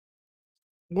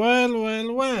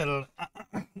Well.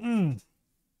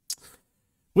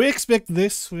 We expect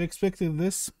this. We expected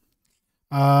this.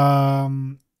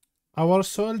 Um, our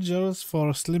soldiers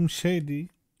for Slim Shady,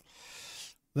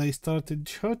 they started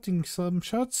shooting some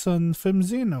shots on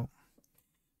Femzino.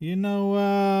 You know,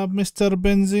 Mr.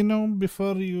 Benzino,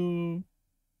 before you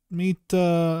meet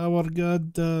our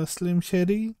god Slim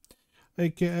Shady,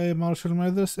 aka Marshall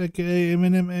Mathers, aka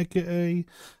Eminem, aka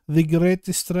the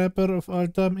greatest rapper of all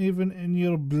time, even in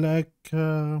your black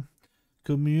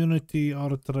community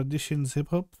or traditions hip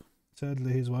hop.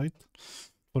 Sadly, he's white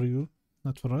for you,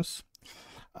 not for us.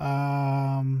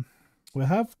 Um, we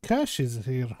have caches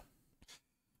here.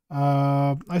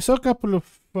 I saw a couple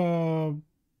of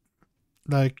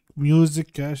like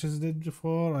music caches did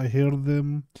before. I heard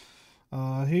them.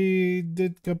 He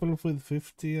did couple of with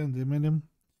 50 and Eminem.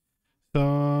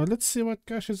 So let's see what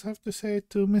caches have to say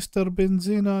to Mr.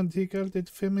 Benzino, and he called it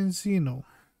Femzino.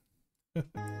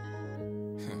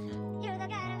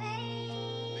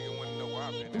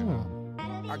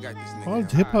 I got this nigga.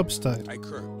 Old hip hop style. Hey,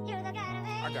 Kirk.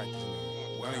 I got this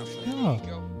nigga. Well,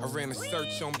 Yeah. I ran a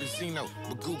search on Benzino,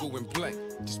 but Google went blank.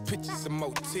 Just pictures a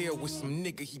motel with some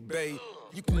nigga he babe.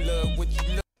 You can love what you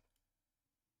love.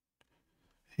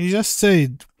 He just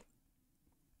said,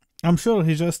 I'm sure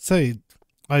he just said,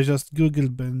 I just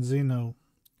googled Benzino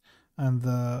and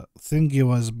the thingy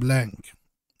was blank.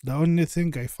 The only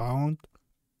thing I found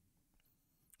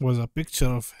was a picture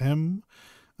of him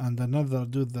and another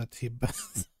dude that he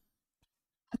bathed.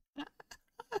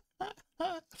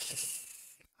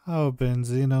 Oh,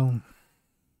 Benzino.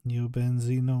 You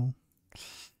Benzino.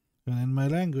 And in my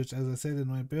language, as I said in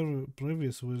my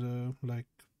previous video, like,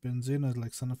 Benzino is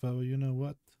like son of a you know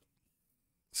what.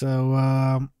 So,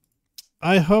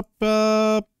 I hope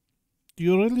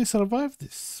you really survive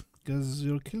this, because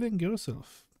you're killing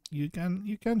yourself. You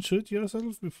can shoot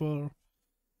yourself before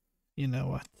you know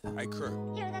what. Hey, Kirk.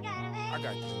 I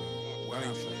got this nigga.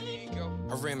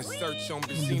 Well, I ran a search on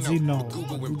Benzino, Benzino, but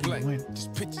Google went Google blank. went.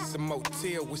 Just pictures a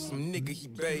motel with some nigga he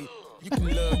babe. You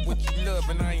can love what you love,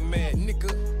 and I ain't mad,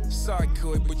 nigga. Sorry,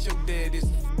 Coy, but your dad is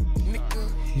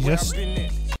nigga. Where I been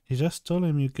at? He just told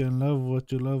him you can love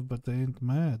what you love, but I ain't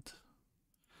mad.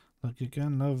 Like, you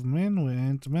can love men, we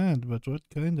ain't mad, but what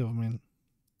kind of men?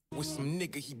 With some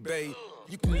nigga he babe.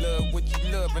 You can love what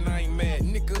you love, and I ain't mad,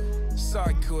 nigga.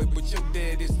 Sorry, Coy, but your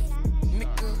dad is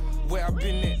nigga. Where I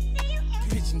been at?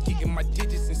 Pitching, getting my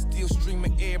digits, and still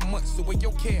streaming every month. So where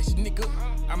your cash, nigga?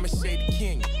 I'm a shady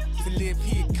king. To live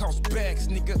here costs bags,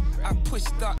 nigga. I push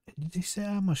stock. Did he say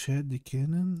I'm a shady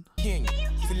Kenan? King.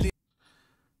 To live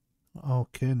Oh,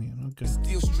 Kenyan, okay.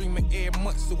 still streaming every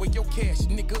month. So where your cash,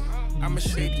 nigga? I'm a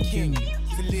shady king.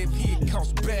 To live here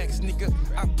costs bags, nigga.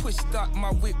 I push stock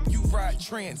my whip, you ride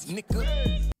trans,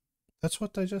 nigga. That's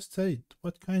what I just said.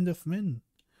 What kind of men?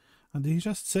 And he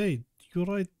just said, you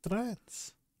ride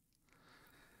trans.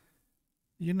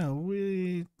 You know,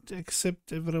 we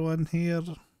accept everyone here.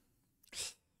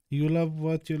 You love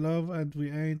what you love, and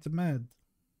we ain't mad.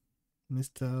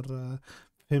 Mr.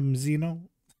 Femzino.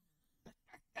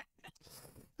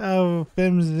 Oh,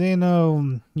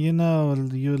 Benzino, you know,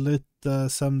 you let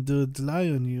some dude lie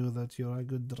on you that you're a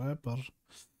good rapper.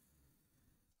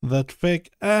 That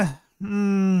fake,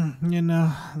 you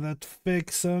know, that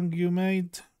fake song you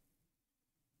made.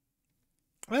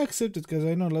 I accept it because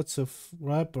I know lots of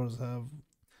rappers have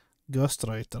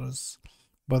ghostwriters.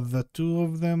 But the two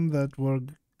of them that were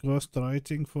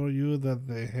ghostwriting for you that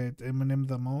they hate Eminem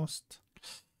the most.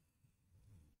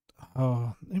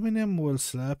 Oh, Eminem will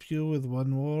slap you with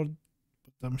one word,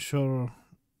 but I'm sure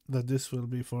that this will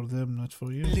be for them, not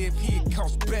for you. Live here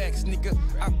costs bags, nigga.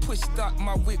 I push stock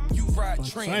my whip, you ride But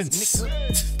trans, trans.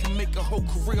 nigga. Can make a whole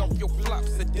career off your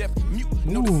flops of death mute.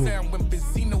 Know the Ooh. sound when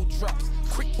Benzino drops.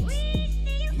 Crickets.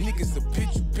 Niggas a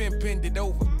bitch, you bend it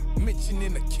over.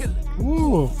 Mentioning a killer.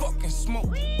 Ooh. Fucking smoke.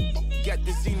 Got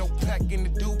the Zeno pack in the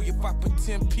doobie. If I put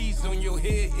 10 P's on your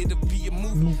head, it'll be a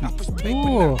movie. I push paper,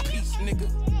 Ooh. not peace,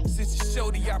 nigga. Since the show,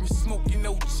 I've been smoking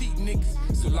no cheap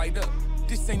niggas. So light up.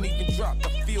 This ain't even dropped.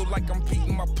 I feel like I'm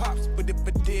beating my pops. But if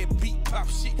a dead beat pop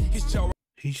shit, his jaw.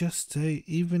 He just say,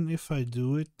 even if I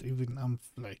do it, even I'm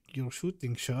like, you're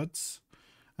shooting shots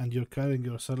and you're calling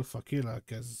yourself a killer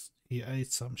because he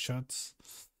ate some shots.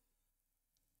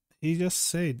 He just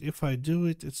said, if I do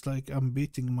it, it's like I'm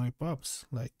beating my pops.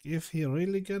 Like, if he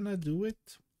really gonna do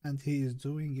it, and he is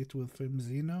doing it with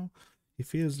Femzino, he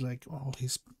feels like, oh,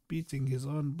 he's beating his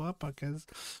own papa because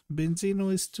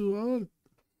Benzino is too old.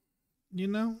 You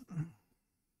know?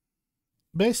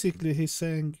 Basically, he's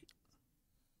saying,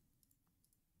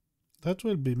 that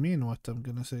will be mean what I'm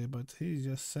gonna say, but he's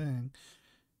just saying,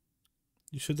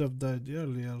 You should have died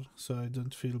earlier, so I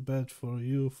don't feel bad for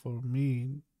you for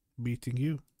me beating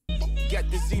you.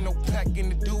 Got the Zeno pack in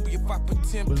the doobie. If I put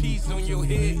 10 P's on your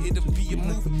head, it'll be a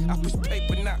movie. I push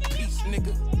paper, not peace,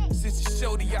 nigga. Since the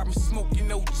show, I've been smoking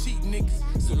no cheat,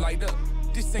 niggas. So light up.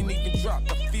 This ain't even dropped.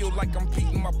 I feel like I'm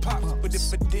beating my pops. But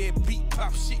if a dead beat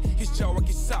pop shit, his jaw I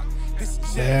get socked. This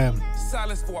is jam.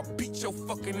 Silence for I beat your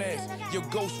fucking ass. Your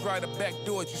ghost rider back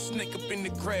doors. You snake up in the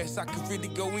grass. I could really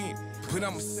go in, but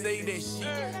I'ma say that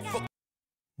shit. Fuck.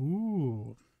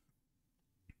 Ooh.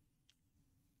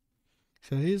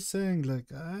 So he's saying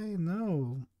like, I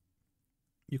know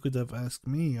you could have asked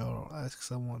me or asked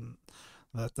someone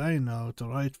that I know to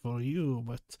write for you,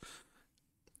 but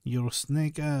you're a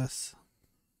snake ass.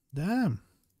 Damn.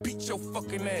 Beat your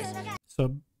fucking ass.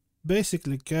 So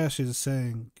basically Cash is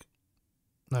saying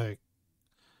like,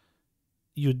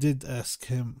 you did ask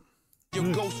him.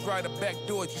 Your ghost rider back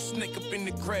doors, you snake up in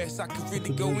the grass. I could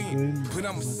really go in, but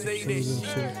I'ma say that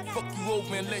shit. Fuck you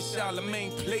over and let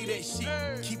Charlemagne play that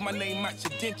shit. Keep my name out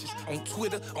your dentures. On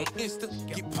Twitter, on Insta,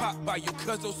 get popped by your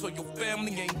cousin so your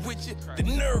family ain't with you. The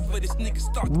nerve of this nigga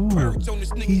start to purge on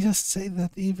this nigga. He just say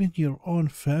that even your own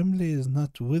family is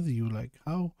not with you. Like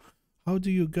how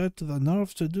do you get the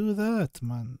nerve to do that,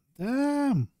 man?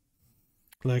 Damn.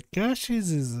 Like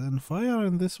Cashes is on fire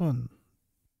in this one.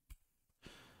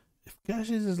 If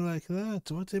Cashes is like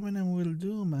that, what Eminem will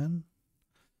do, man?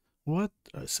 What,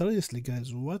 seriously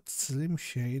guys, what Slim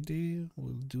Shady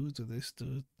will do to this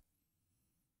dude?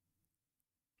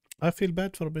 I feel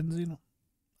bad for Benzino.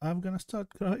 I'm gonna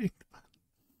start crying.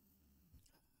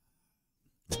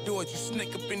 Doors, you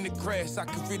snake up in the grass, I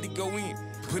could really go in,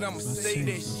 but I'ma say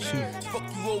that shit. Fuck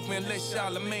you over and let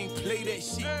Charlemagne play that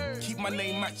shit. Keep my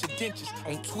name out your dentures.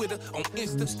 On Twitter, on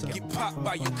Insta, get popped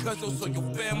by your cousin so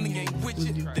your family ain't with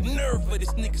you. The nerve of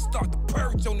this nigga start to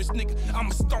purge on this nigga.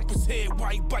 I'ma stomp his head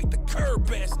while he bite the curb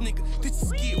ass nigga. This is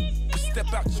skill, but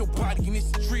step out your body and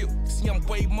it's drill. See, I'm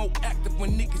way more active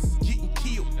when niggas is getting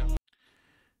killed.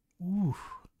 Ooh,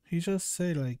 he just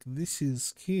say like, this is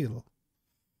skill.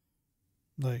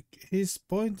 Like, he's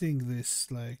pointing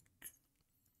this, like,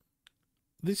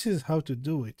 this is how to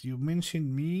do it. You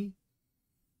mentioned me,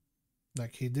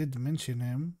 like, he did mention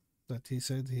him, that he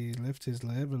said he left his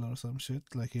label or some shit,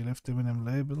 like, he left Eminem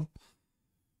label.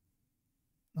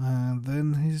 And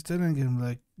then he's telling him,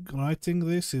 like, writing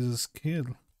this is a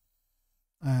skill.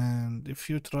 And if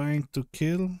you're trying to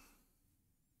kill,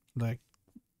 like,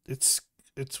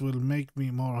 it will make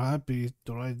me more happy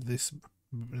to write this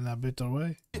in a better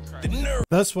way.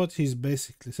 That's what he's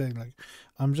basically saying. Like,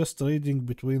 I'm just reading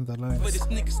between the lines.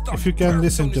 If you can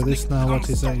listen to this now, what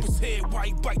he says,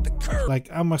 like,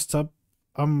 I'ma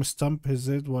stomp his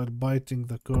head while biting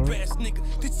the curb.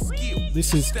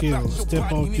 This is skill.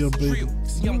 Step out your breathing.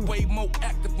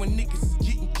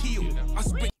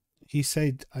 He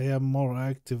said, I am more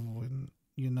active when,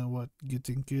 you know what,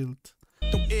 getting killed.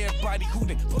 Everybody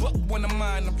hooting, fuck one of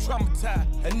mine, I'm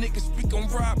traumatized. A nigga speak on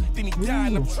Rob, then he die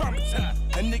and I'm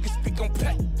traumatized. A nigga speak on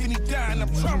Pat, then he die and I'm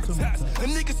traumatized. A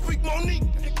nigga speak Monique.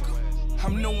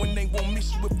 I'm knowing they won't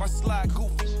miss you if I slide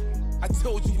goofy. I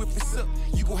told you if it's up,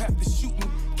 you gon' have to shoot me,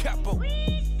 capo.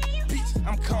 Bitch,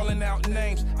 I'm calling out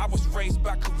names. I was raised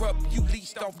by corrupt, you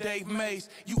leashed off Dave Mays.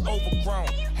 You overgrown,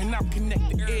 and I'm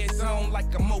connected air zone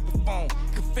like a mobile phone.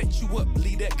 Can fetch you up,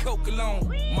 leave that coke alone.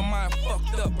 My mind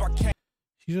fucked up, I can't.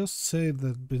 He just said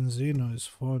that Benzino is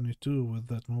funny too with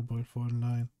that mobile phone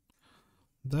line.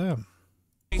 Damn.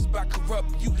 By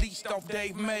corrupt, you leased off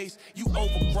Dave Mays. You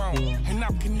overgrown, and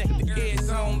I'm connected air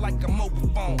zone like a mobile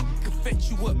phone. Can fetch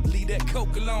you up, leave that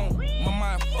coke alone. My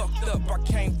mind fucked up, I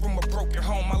came from a broken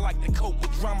home. I like the coke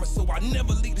with drama, so I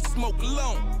never leave the smoke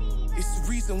alone. It's the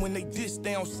reason when they diss,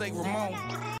 they don't say Ramon.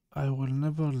 I will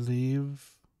never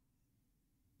leave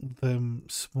them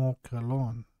smoke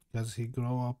alone, because he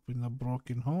grew up in a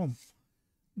broken home.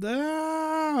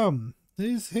 Damn!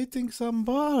 He's hitting some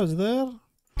bars there.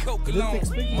 Coke alone,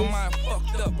 my mind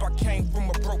fucked up. I came from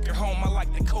a broken home. I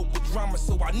like the coke with drama,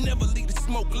 so I never leave the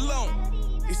smoke alone.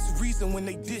 It's the reason when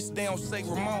they diss, they don't say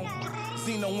Ramon.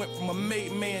 Zeno went from a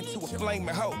made man to a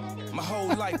flaming hoe. My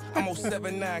whole life, I'm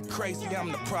 079 crazy.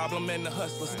 I'm the problem and the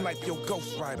hustler. Snipe your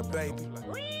ghost rider, baby.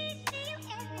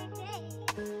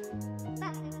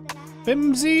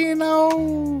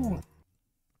 Femzino!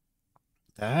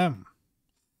 Damn.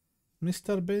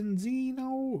 Mr.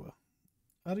 Benzino.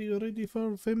 Are you ready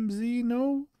for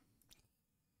Femzino?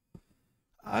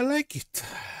 I like it.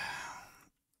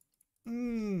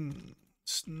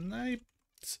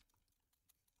 Sniped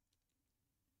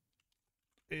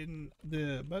in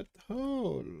the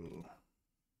butthole.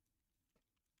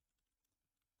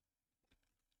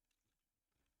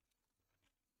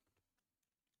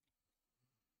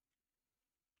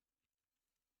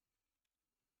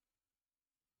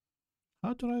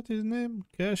 How to write his name?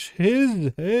 Cash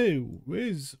his. Hey,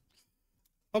 whiz.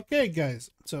 Okay,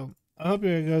 guys. So I hope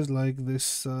you guys like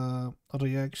this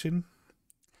reaction,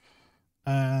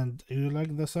 and you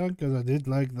like the song because I did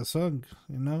like the song.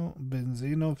 You know,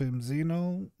 Benzino,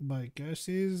 Femzino by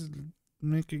Cashes,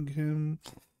 making him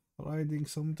riding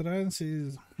some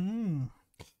trances.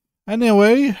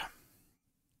 Anyway,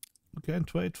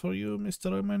 can't wait for you,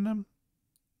 Mr. Eminem.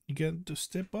 You get to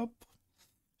step up.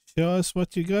 Show us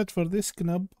what you got for this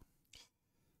knob.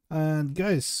 And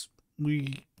guys,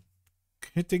 we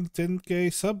hitting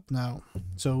 10k sub now.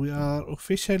 So we are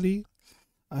officially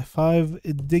a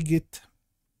 5-digit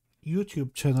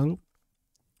YouTube channel.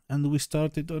 And we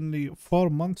started only 4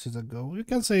 months ago. You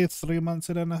can say it's 3 months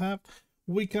and a half.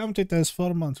 We count it as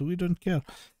 4 months. We don't care.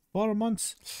 4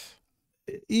 months.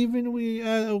 Even we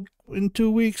in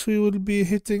 2 weeks we will be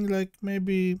hitting like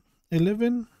maybe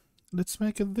 11. Let's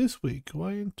make it this week.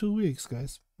 Why in 2 weeks,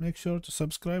 guys? Make sure to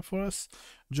subscribe for us.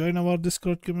 Join our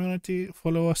Discord community.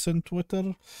 Follow us on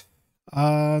Twitter.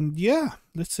 And yeah,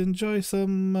 let's enjoy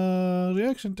some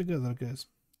reaction together, guys.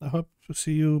 I hope to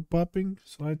see you popping.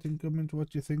 So write in comment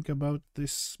what you think about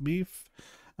this beef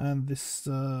and this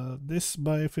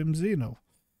by Femzino.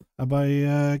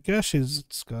 By Cashes,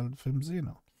 it's called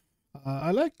Femzino.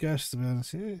 I like Cash, to be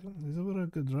honest. Yeah, he's a very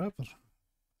good rapper.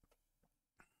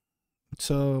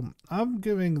 So I'm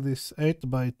giving this 8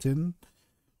 by 10.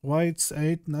 Why it's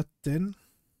 8, not 10?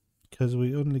 Because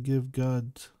we only give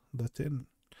God the 10.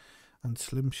 And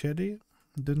Slim Shady,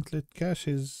 Don't Let Cash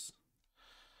is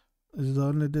the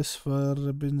only diss for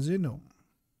Benzino.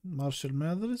 Marshall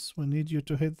Mathers, we need you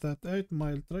to hit that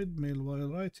 8-mile treadmill while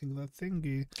writing that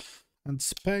thingy and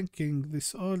spanking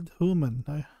this old woman.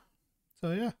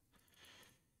 So yeah.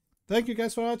 Thank you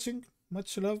guys for watching.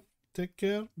 Much love. Take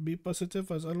care. Be positive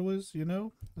as always. You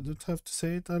know, I don't have to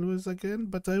say it always again,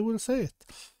 but I will say it.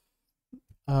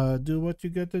 Do what you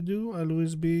gotta do.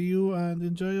 Always be you and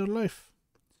enjoy your life.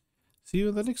 See you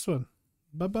in the next one.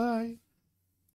 Bye bye.